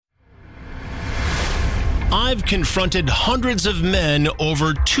I've confronted hundreds of men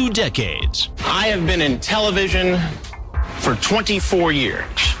over 2 decades. I have been in television for 24 years.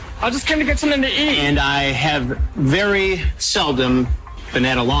 I just came to get something to eat. And I have very seldom been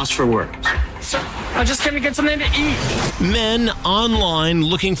at a loss for words. Sir, I just came to get something to eat. Men online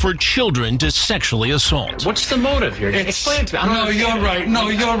looking for children to sexually assault. What's the motive here? Explain it to me. No, you're right. No,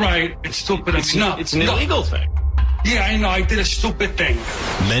 you're right. It's stupid. It's an illegal thing. Yeah, I know. I did a stupid thing.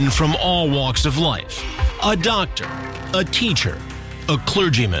 Men from all walks of life. A doctor, a teacher, a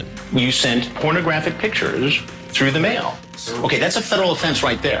clergyman. You sent pornographic pictures through the mail. Okay, that's a federal offense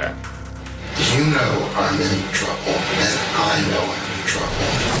right there. You know I'm in trouble, and I know I'm in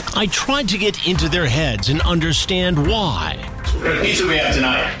trouble. I tried to get into their heads and understand why. What pizza we have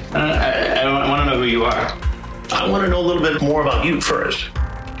tonight? I want to know who you are. I want to know a little bit more about you first.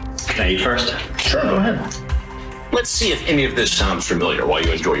 Can I eat first? Sure, go ahead. Let's see if any of this sounds familiar while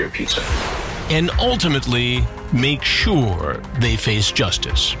you enjoy your pizza. And ultimately make sure they face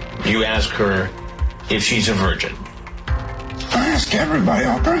justice. You ask her if she's a virgin. I ask everybody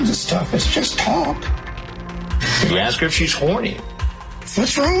all kinds of stuff. It's just talk. You ask her if she's horny.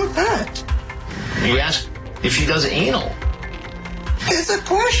 What's wrong with that? You ask if she does anal. It's a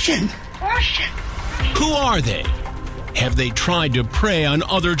question. Who are they? Have they tried to prey on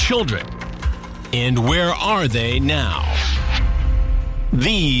other children? And where are they now?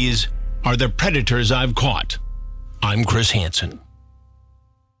 These are the predators I've caught. I'm Chris Hansen.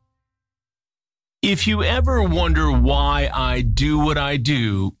 If you ever wonder why I do what I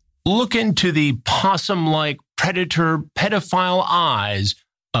do, look into the possum-like predator pedophile eyes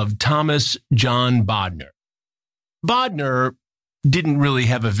of Thomas John Bodner. Bodner didn't really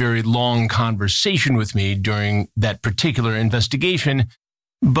have a very long conversation with me during that particular investigation,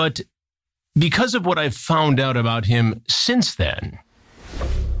 but because of what I've found out about him since then,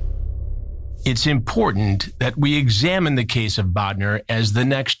 it's important that we examine the case of Bodner as the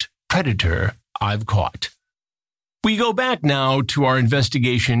next predator I've caught. We go back now to our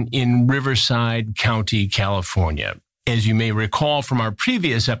investigation in Riverside County, California. As you may recall from our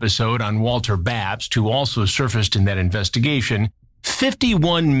previous episode on Walter Babst, who also surfaced in that investigation,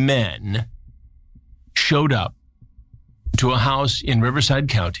 51 men showed up to a house in Riverside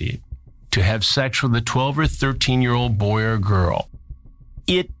County to have sex with a 12 or 13-year-old boy or girl.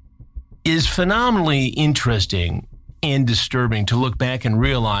 It is phenomenally interesting and disturbing to look back and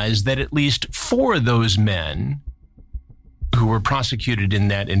realize that at least 4 of those men who were prosecuted in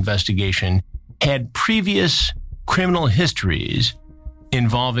that investigation had previous criminal histories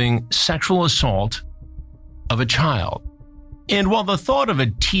involving sexual assault of a child. And while the thought of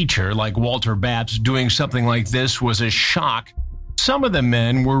a teacher like Walter Babst doing something like this was a shock, some of the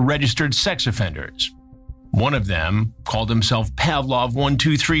men were registered sex offenders. One of them called himself Pavlov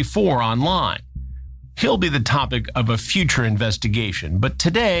 1234 online. He'll be the topic of a future investigation, but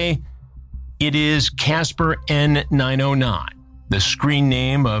today it is Casper N909, the screen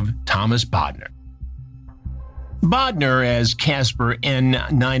name of Thomas Bodner. Bodner, as Casper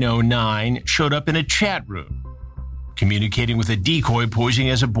N909, showed up in a chat room, communicating with a decoy posing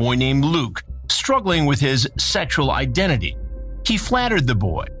as a boy named Luke, struggling with his sexual identity. He flattered the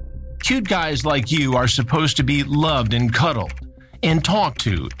boy. Cute guys like you are supposed to be loved and cuddled and talked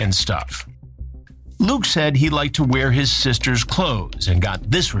to and stuff. Luke said he liked to wear his sister's clothes and got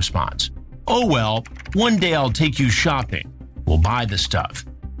this response. Oh well, one day I'll take you shopping. We'll buy the stuff.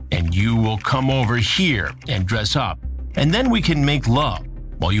 And you will come over here and dress up. And then we can make love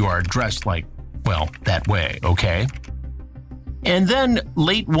while you are dressed like, well, that way, okay? And then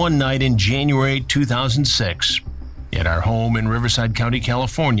late one night in January 2006, at our home in Riverside County,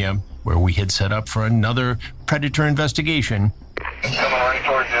 California, where we had set up for another predator investigation,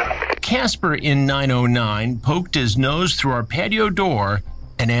 Casper in 909 poked his nose through our patio door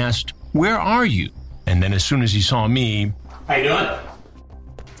and asked, "Where are you?" And then as soon as he saw me, How you doing?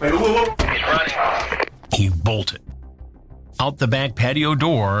 Wait, whoa. He's running. He bolted out the back patio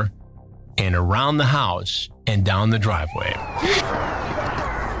door and around the house and down the driveway.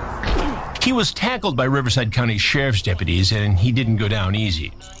 He was tackled by Riverside County Sheriff's deputies, and he didn't go down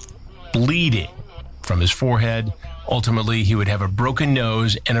easy. Bleeding from his forehead, ultimately he would have a broken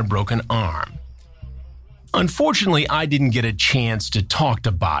nose and a broken arm. Unfortunately, I didn't get a chance to talk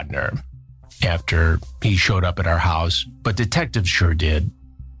to Bodner after he showed up at our house, but detectives sure did.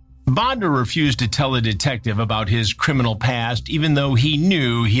 Bodner refused to tell a detective about his criminal past, even though he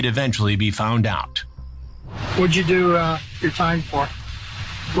knew he'd eventually be found out. What'd you do your time for?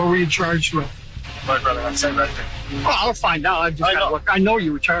 What were you charged with? My brother, I'm saying right there. Oh, I'll find out. I know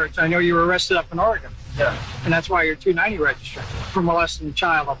you were charged. I know you were arrested up in Oregon. Yeah. And that's why you're 290 registered for molesting a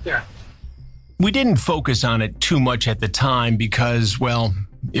child up there. We didn't focus on it too much at the time because, well,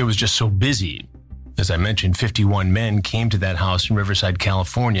 it was just so busy. As I mentioned, 51 men came to that house in Riverside,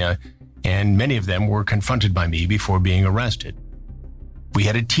 California, and many of them were confronted by me before being arrested. We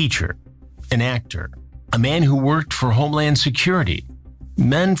had a teacher, an actor, a man who worked for Homeland Security,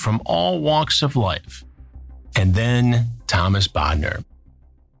 men from all walks of life, and then Thomas Bodner.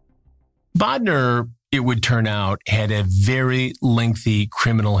 Bodner, it would turn out, had a very lengthy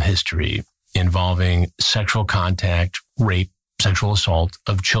criminal history involving sexual contact, rape, sexual assault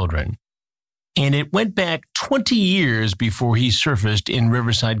of children. And it went back 20 years before he surfaced in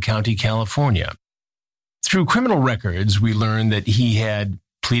Riverside County, California. Through criminal records, we learned that he had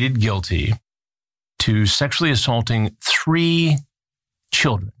pleaded guilty to sexually assaulting 3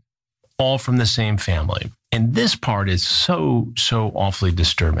 children, all from the same family. And this part is so awfully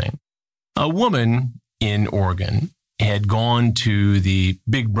disturbing. A woman in Oregon had gone to the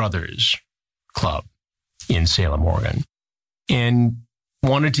Big Brothers Club in Salem, Oregon, and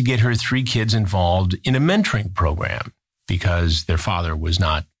wanted to get her 3 kids involved in a mentoring program because their father was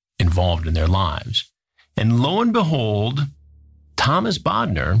not involved in their lives. And lo and behold, Thomas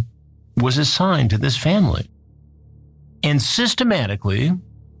Bodner was assigned to this family. And systematically,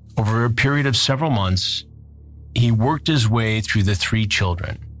 over a period of several months, he worked his way through the 3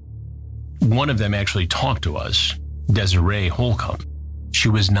 children. One of them actually talked to us, Desiree Holcomb. She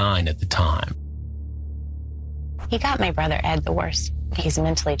was 9 at the time. He got my brother Ed the worst. He's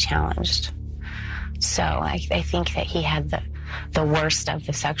mentally challenged. So I think that he had the worst of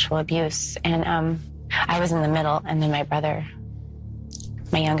the sexual abuse. And I was in the middle, and then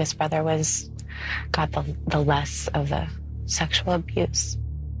my youngest brother got the less of the sexual abuse.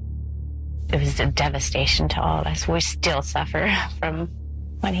 It was a devastation to all of us. We still suffer from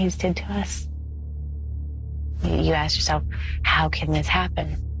what he's did to us. You ask yourself, how can this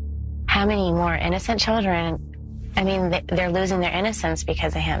happen? How many more innocent children? I mean, they're losing their innocence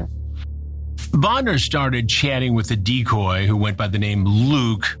because of him. Bodner started chatting with a decoy who went by the name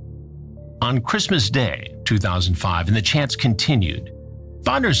Luke on Christmas Day, 2005, and the chats continued.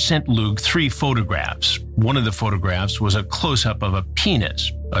 Bodner sent Luke 3 photographs. One of the photographs was a close-up of a penis.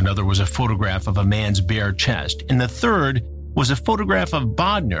 Another was a photograph of a man's bare chest. And the third was a photograph of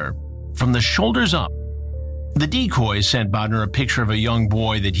Bodner from the shoulders up. The decoy sent Bodner a picture of a young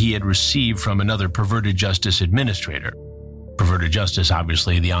boy that he had received from another Perverted Justice administrator. Perverted Justice,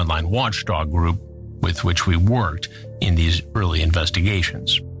 obviously, the online watchdog group with which we worked in these early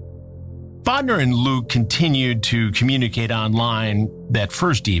investigations. Bodner and Luke continued to communicate online that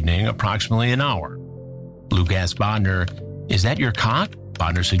first evening, approximately an hour. Luke asked Bodner, "Is that your cock?"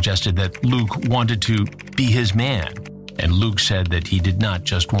 Bodner suggested that Luke wanted to be his man. And Luke said that he did not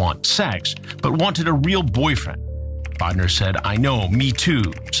just want sex, but wanted a real boyfriend. Bodner said, "I know, me too,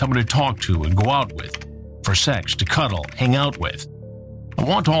 someone to talk to and go out with, for sex, to cuddle, hang out with. I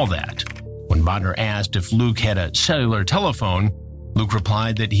want all that." When Bodner asked if Luke had a cellular telephone, Luke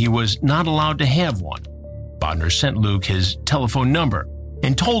replied that he was not allowed to have one. Bodner sent Luke his telephone number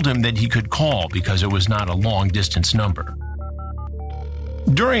and told him that he could call because it was not a long-distance number.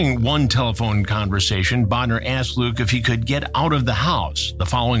 During one telephone conversation, Bodner asked Luke if he could get out of the house the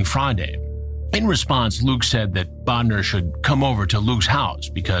following Friday. In response, Luke said that Bodner should come over to Luke's house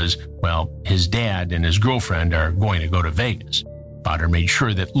because, well, his dad and his girlfriend are going to go to Vegas. Bodner made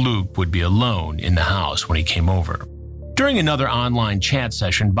sure that Luke would be alone in the house when he came over. During another online chat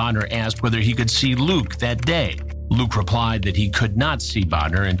session, Bodner asked whether he could see Luke that day. Luke replied that he could not see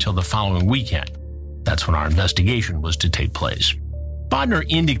Bodner until the following weekend. That's when our investigation was to take place. Bodner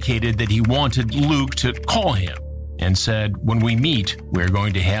indicated that he wanted Luke to call him and said, "When we meet, we're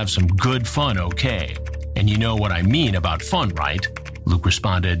going to have some good fun, okay? And you know what I mean about fun, right?" Luke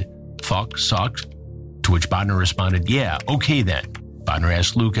responded, "Fuck sucks." To which Bodner responded, "Yeah, okay then." Bodner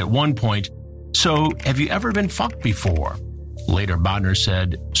asked Luke at one point, "So have you ever been fucked before?" Later, Bodner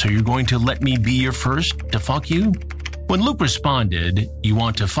said, "So you're going to let me be your first to fuck you?" When Luke responded, "You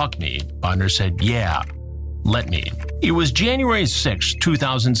want to fuck me?" Bodner said, "Yeah, let me." It was January 6,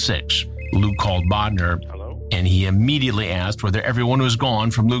 2006. Luke called Bodner, and he immediately asked whether everyone was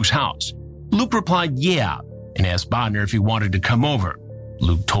gone from Luke's house. Luke replied, "Yeah," and asked Bodner if he wanted to come over.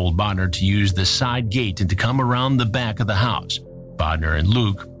 Luke told Bodner to use the side gate and to come around the back of the house. Bodner and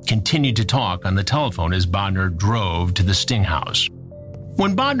Luke continued to talk on the telephone as Bodner drove to the Sting house.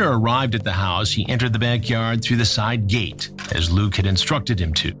 When Bodner arrived at the house, he entered the backyard through the side gate, as Luke had instructed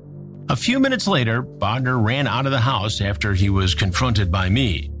him to. A few minutes later, Bodner ran out of the house after he was confronted by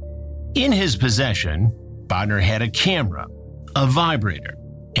me. In his possession, Bodner had a camera, a vibrator,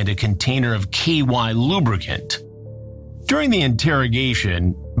 and a container of KY lubricant. During the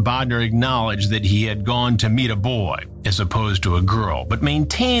interrogation, Bodner acknowledged that he had gone to meet a boy as opposed to a girl, but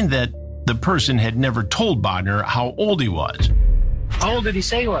maintained that the person had never told Bodner how old he was. How old did he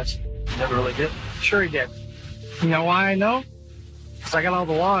say he was? Never really did. Sure he did. You know why I know? Because I got all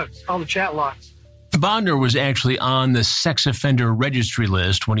the logs, all the chat logs. Bodner was actually on the sex offender registry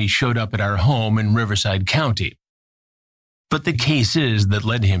list when he showed up at our home in Riverside County. But the cases that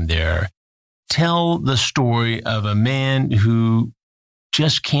led him there tell the story of a man who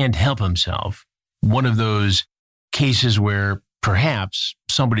just can't help himself. One of those cases where perhaps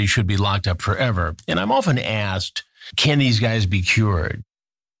somebody should be locked up forever. And I'm often asked, can these guys be cured?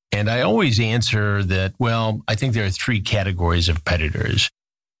 And I always answer that, well, I think there are three categories of predators.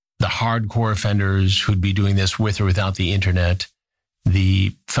 The hardcore offenders who'd be doing this with or without the internet,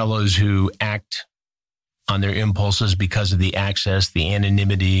 the fellows who act on their impulses because of the access, the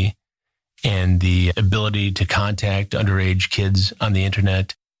anonymity, and the ability to contact underage kids on the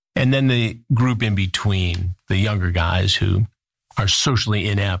internet. And then the group in between, the younger guys who are socially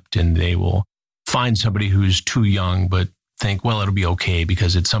inept, and they will find somebody who's too young, but think, well, it'll be okay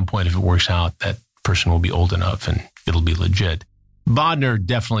because at some point, if it works out, that person will be old enough and it'll be legit. Bodner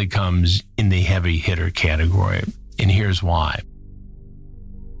definitely comes in the heavy hitter category, and here's why.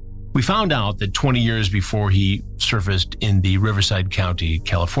 We found out that 20 years before he surfaced in the Riverside County,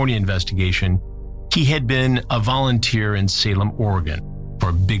 California investigation, he had been a volunteer in Salem, Oregon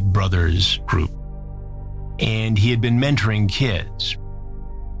for Big Brothers group. And he had been mentoring kids.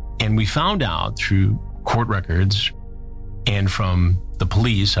 And we found out through court records and from the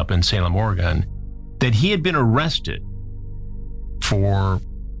police up in Salem, Oregon, that he had been arrested for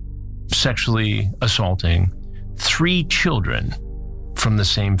sexually assaulting 3 children from the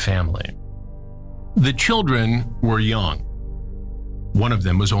same family. The children were young. One of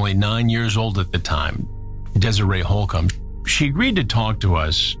them was only 9 years old at the time, Desiree Holcomb. She agreed to talk to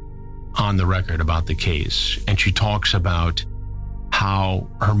us on the record about the case, and she talks about how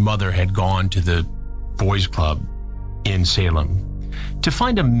her mother had gone to the boys club in Salem to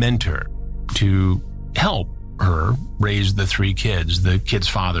find a mentor to help her raise the 3 kids. The kid's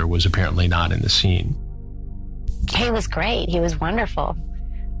father was apparently not in the scene. He was great. He was wonderful.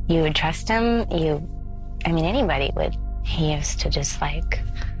 You would trust him. Anybody would. He used to just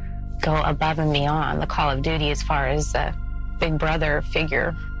go above and beyond the call of duty as far as a big brother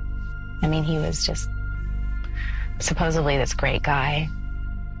figure. He was just supposedly this great guy.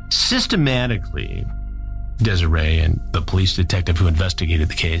 Systematically, Desiree and the police detective who investigated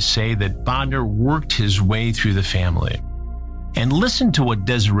the case say that Bodner worked his way through the family. And listen to what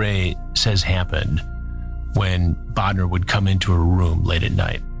Desiree says happened when Bodner would come into her room late at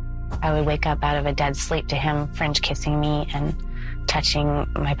night. I would wake up out of a dead sleep to him French kissing me and touching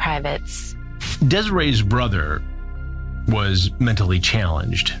my privates. Desiree's brother was mentally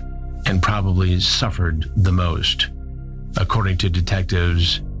challenged and probably suffered the most. According to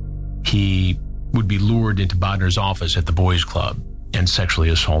detectives, he would be lured into Bodner's office at the boys club and sexually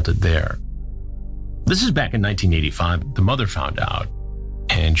assaulted there. This is back in 1985. The mother found out,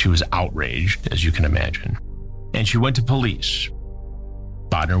 and she was outraged, as you can imagine. And she went to police.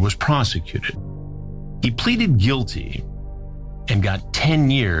 Bodner was prosecuted. He pleaded guilty and got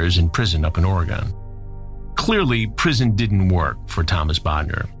 10 years in prison up in Oregon. Clearly, prison didn't work for Thomas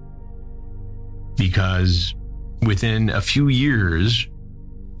Bodner, because within a few years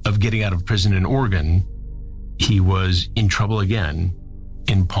of getting out of prison in Oregon, he was in trouble again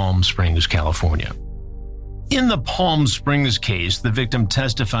in Palm Springs, California. In the Palm Springs case, the victim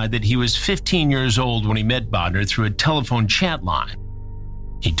testified that he was 15 years old when he met Bodner through a telephone chat line.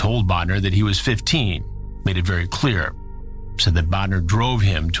 He told Bodner that he was 15, made it very clear, said that Bodner drove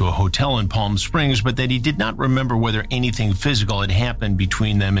him to a hotel in Palm Springs, but that he did not remember whether anything physical had happened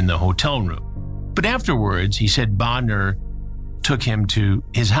between them in the hotel room. But afterwards, he said Bodner took him to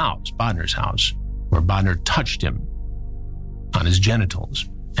his house, Bodner's house, where Bodner touched him on his genitals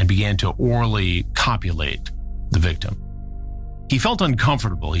and began to orally copulate the victim. He felt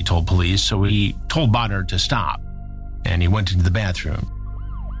uncomfortable, he told police, so he told Bodner to stop, and he went into the bathroom.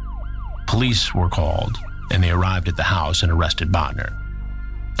 Police were called, and they arrived at the house and arrested Bodner.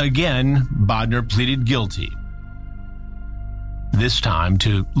 Again, Bodner pleaded guilty, this time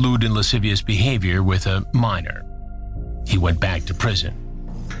to lewd and lascivious behavior with a minor. He went back to prison.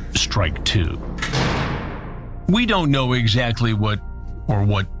 Strike 2. We don't know exactly what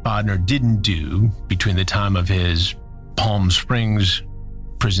Bodner didn't do between the time of his Palm Springs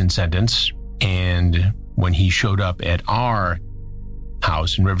prison sentence and when he showed up at our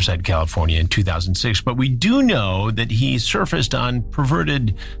house in Riverside, California in 2006. But we do know that he surfaced on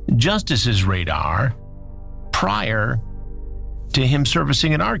Perverted Justice's radar prior to him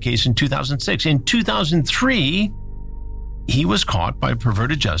servicing in our case in 2006. In 2003, he was caught by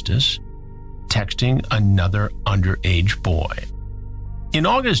perverted justice texting another underage boy. In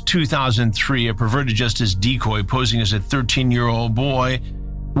August 2003, a perverted justice decoy posing as a 13-year-old boy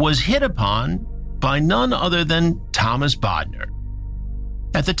was hit upon by none other than Thomas Bodner.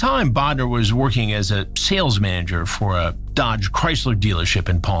 At the time, Bodner was working as a sales manager for a Dodge Chrysler dealership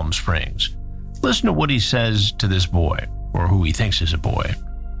in Palm Springs. Listen to what he says to this boy, or who he thinks is a boy.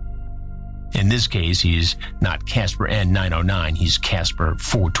 In this case, he's not Casper N909, he's Casper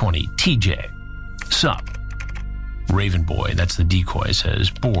 420 TJ. Sup? Raven boy, that's the decoy, says,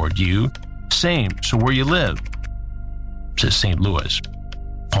 bored, you? Same, so where you live? Says St. Louis.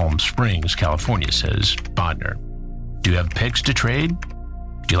 Palm Springs, California, says Bodner. Do you have pics to trade?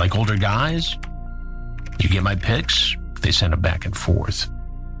 Do you like older guys? You get my pics? They send them back and forth.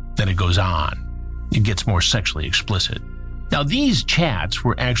 Then it goes on. It gets more sexually explicit. Now, these chats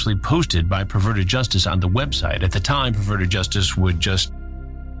were actually posted by Perverted Justice on the website. At the time, Perverted Justice would just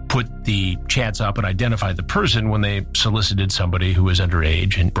put the chats up and identify the person when they solicited somebody who was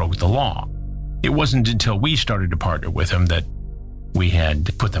underage and broke the law. It wasn't until we started to partner with them that we had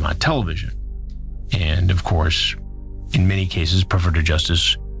to put them on television. And of course, in many cases, Perverted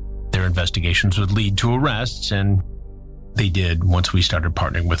Justice, their investigations would lead to arrests, and they did once we started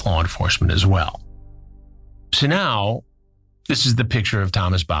partnering with law enforcement as well. So now, this is the picture of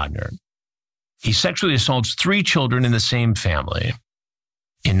Thomas Bodner. He sexually assaults 3 children in the same family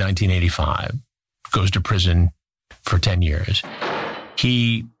in 1985, goes to prison for 10 years.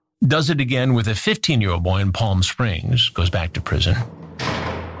 He does it again with a 15-year-old boy in Palm Springs, goes back to prison.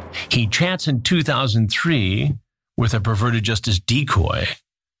 He chats in 2003 with a perverted justice decoy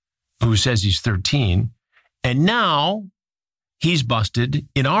who says he's 13, and now he's busted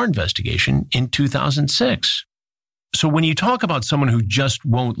in our investigation in 2006. So when you talk about someone who just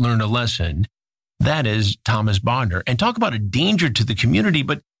won't learn a lesson, that is Thomas Bodner. And talk about a danger to the community.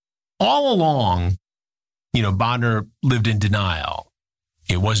 But all along, Bodner lived in denial.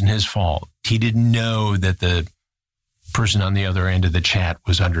 It wasn't his fault. He didn't know that the person on the other end of the chat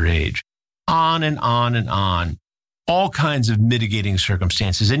was underage. On and on and on. All kinds of mitigating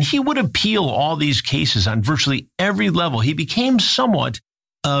circumstances. And he would appeal all these cases on virtually every level. He became somewhat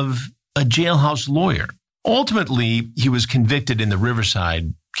of a jailhouse lawyer. Ultimately, he was convicted in the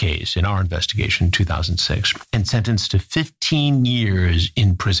Riverside case in our investigation in 2006 and sentenced to 15 years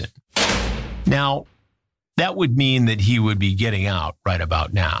in prison. Now, that would mean that he would be getting out right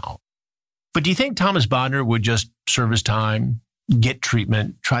about now. But do you think Thomas Bodner would just serve his time, get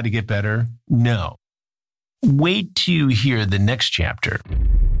treatment, try to get better? No. Wait till you hear the next chapter.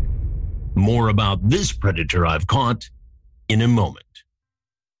 More about this predator I've caught in a moment.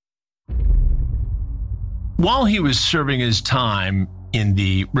 While he was serving his time in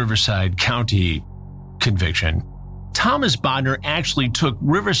the Riverside County conviction, Thomas Bodner actually took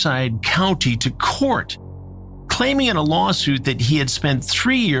Riverside County to court, claiming in a lawsuit that he had spent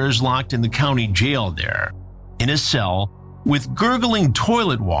 3 years locked in the county jail there, in a cell with gurgling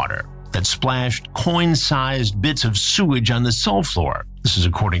toilet water that splashed coin-sized bits of sewage on the cell floor. This is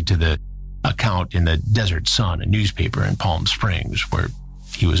according to the account in the Desert Sun, a newspaper in Palm Springs, where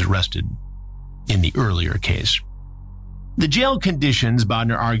he was arrested in the earlier case. The jail conditions,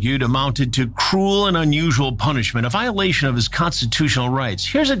 Bodner argued, amounted to cruel and unusual punishment, a violation of his constitutional rights.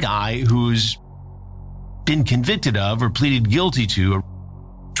 Here's a guy who's been convicted of or pleaded guilty to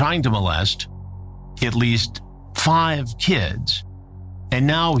trying to molest at least 5 kids. And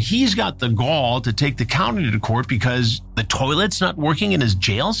now he's got the gall to take the county to court because the toilet's not working in his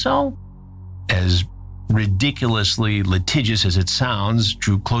jail cell? As ridiculously litigious as it sounds,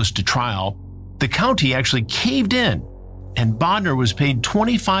 drew close to trial, the county actually caved in, and Bodner was paid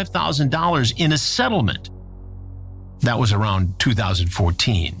 $25,000 in a settlement. That was around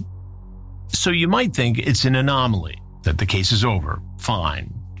 2014. So you might think it's an anomaly, that the case is over,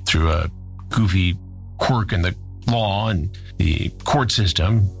 fine, through a goofy quirk in the law and the court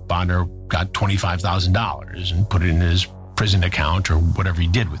system. Bodner got $25,000 and put it in his prison account or whatever he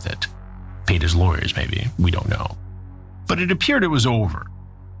did with it. Paid his lawyers, maybe. We don't know. But it appeared it was over.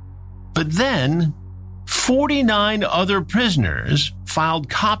 But then 49 other prisoners filed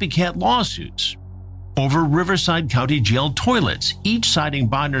copycat lawsuits over Riverside County jail toilets, each citing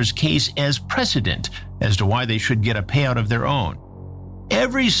Bodner's case as precedent as to why they should get a payout of their own.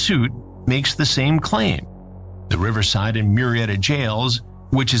 Every suit makes the same claim. The Riverside and Murrieta jails,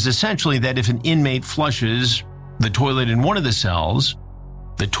 which is essentially that if an inmate flushes the toilet in one of the cells,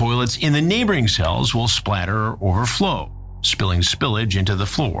 the toilets in the neighboring cells will splatter or overflow, spilling spillage into the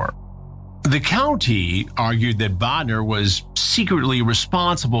floor. The county argued that Bodner was secretly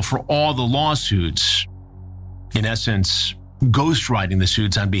responsible for all the lawsuits, in essence, ghostwriting the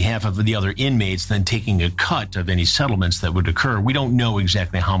suits on behalf of the other inmates, then taking a cut of any settlements that would occur. We don't know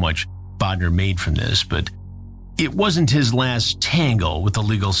exactly how much Bodner made from this, but it wasn't his last tangle with the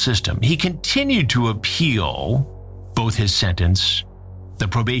legal system. He continued to appeal both his sentence, the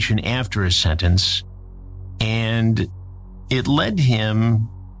probation after his sentence, and it led him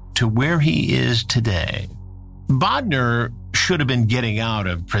to where he is today. Bodner should have been getting out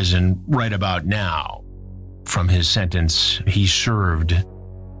of prison right about now from his sentence he served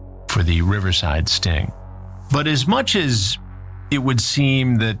for the Riverside sting. But as much as it would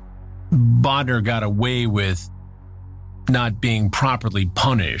seem that Bodner got away with not being properly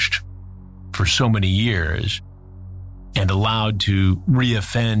punished for so many years and allowed to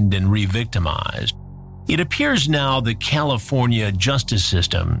reoffend and re-victimize, it appears now the California justice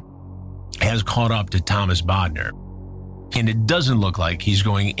system has caught up to Thomas Bodner, and it doesn't look like he's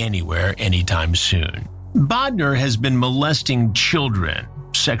going anywhere anytime soon. Bodner has been molesting children,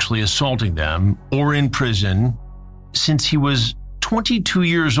 sexually assaulting them, or in prison since he was 22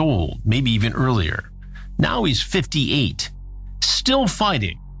 years old, maybe even earlier. Now he's 58, still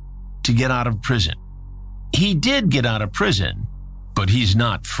fighting to get out of prison. He did get out of prison, but he's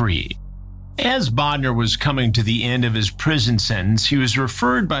not free. As Bodner was coming to the end of his prison sentence, he was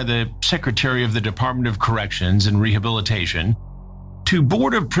referred by the Secretary of the Department of Corrections and Rehabilitation to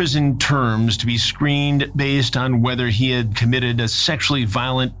Board of Prison terms to be screened based on whether he had committed a sexually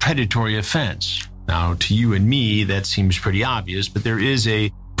violent predatory offense. Now, to you and me, that seems pretty obvious, but there is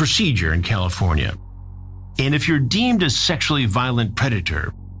a procedure in California. And if you're deemed a sexually violent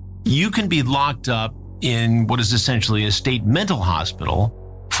predator, you can be locked up in what is essentially a state mental hospital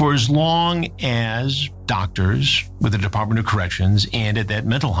for as long as doctors with the Department of Corrections and at that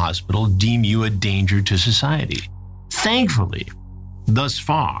mental hospital deem you a danger to society. Thankfully, thus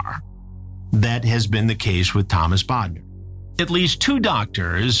far, that has been the case with Thomas Bodner. At least 2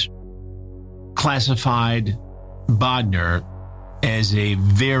 doctors classified Bodner as a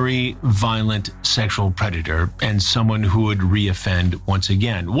very violent sexual predator and someone who would reoffend once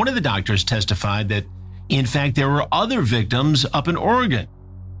again. One of the doctors testified that, in fact, there were other victims up in Oregon,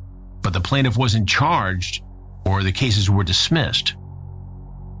 but the plaintiff wasn't charged or the cases were dismissed.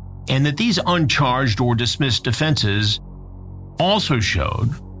 And that these uncharged or dismissed offenses also showed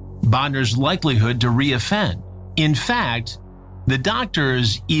Bodner's likelihood to reoffend. In fact, the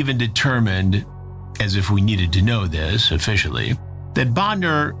doctors even determined, as if we needed to know this officially, that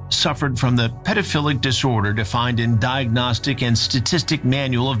Bodner suffered from the pedophilic disorder defined in Diagnostic and Statistic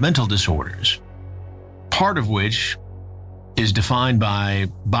Manual of Mental Disorders, part of which is defined by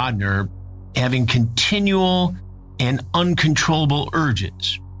Bodner having continual and uncontrollable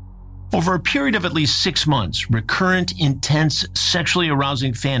urges. Over a period of at least 6 months, recurrent, intense, sexually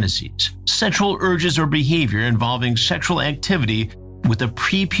arousing fantasies, sexual urges or behavior involving sexual activity with a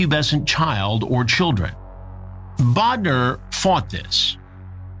prepubescent child or children. Bodner fought this,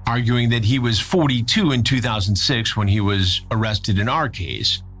 arguing that he was 42 in 2006 when he was arrested in our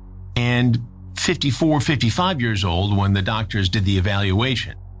case, and 54, 55 years old when the doctors did the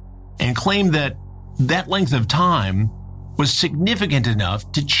evaluation, and claimed that that length of time was significant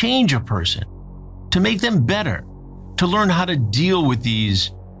enough to change a person, to make them better, to learn how to deal with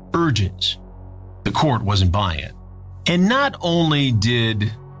these urges. The court wasn't buying it. And not only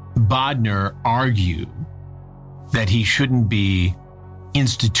did Bodner argue that he shouldn't be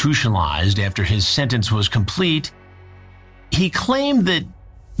institutionalized after his sentence was complete, he claimed that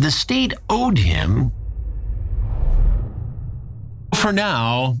the state owed him, for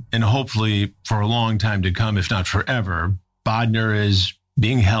now, and hopefully for a long time to come, if not forever. Bodner is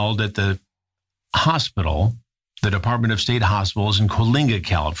being held at the hospital, the Department of State Hospitals in Coalinga,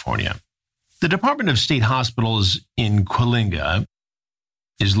 California. The Department of State Hospitals in Coalinga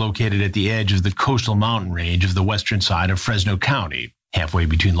is located at the edge of the coastal mountain range of the western side of Fresno County, halfway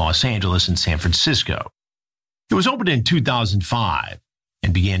between Los Angeles and San Francisco. It was opened in 2005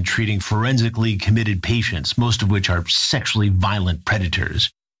 and began treating forensically committed patients, most of which are sexually violent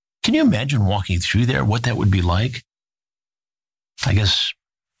predators. Can you imagine walking through there, what that would be like? I guess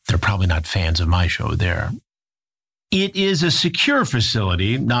they're probably not fans of my show there. It is a secure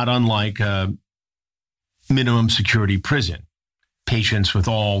facility, not unlike a minimum security prison. Patients with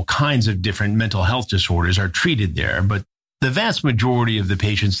all kinds of different mental health disorders are treated there, but the vast majority of the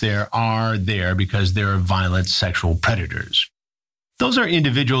patients there are there because they're violent sexual predators. Those are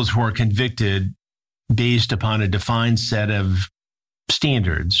individuals who are convicted based upon a defined set of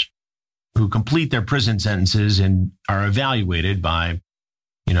standards, who complete their prison sentences and are evaluated by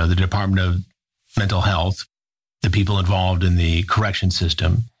the Department of Mental Health, the people involved in the correction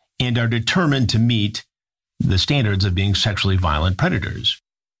system, and are determined to meet the standards of being sexually violent predators.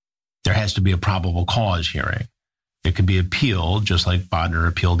 There has to be a probable cause hearing. It can be appealed, just like Bodner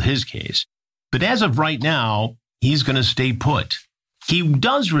appealed his case. But as of right now, he's going to stay put. He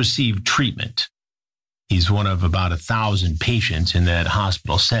does receive treatment. He's one of about 1,000 patients in that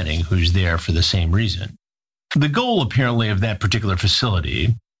hospital setting who's there for the same reason. The goal, apparently, of that particular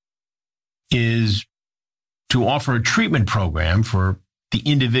facility is to offer a treatment program for the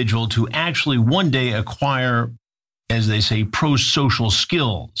individual to actually one day acquire, as they say, pro-social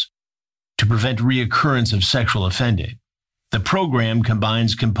skills to prevent reoccurrence of sexual offending. The program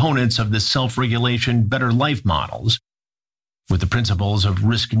combines components of the self-regulation better life models with the principles of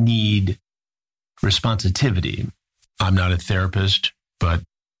risk, need, responsitivity. I'm not a therapist, but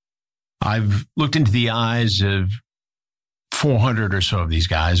I've looked into the eyes of 400 or so of these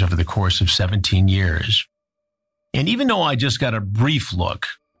guys over the course of 17 years. And even though I just got a brief look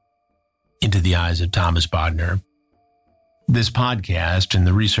into the eyes of Thomas Bodner, this podcast and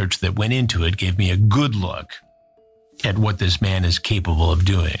the research that went into it gave me a good look at what this man is capable of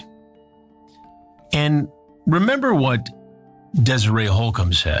doing. And remember what Desiree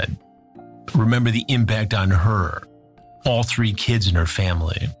Holcomb said. Remember the impact on her, all 3 kids in her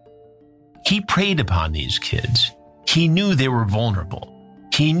family. He preyed upon these kids. He knew they were vulnerable.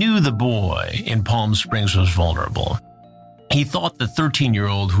 He knew the boy in Palm Springs was vulnerable. He thought the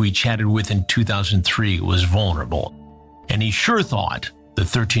 13-year-old who he chatted with in 2003 was vulnerable. And he sure thought the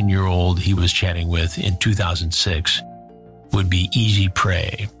 13-year-old he was chatting with in 2006 would be easy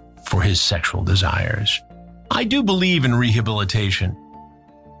prey for his sexual desires. I do believe in rehabilitation,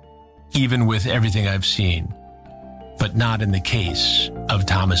 even with everything I've seen, but not in the case of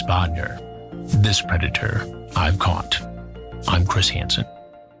Thomas Bodner, this predator I've caught. I'm Chris Hansen.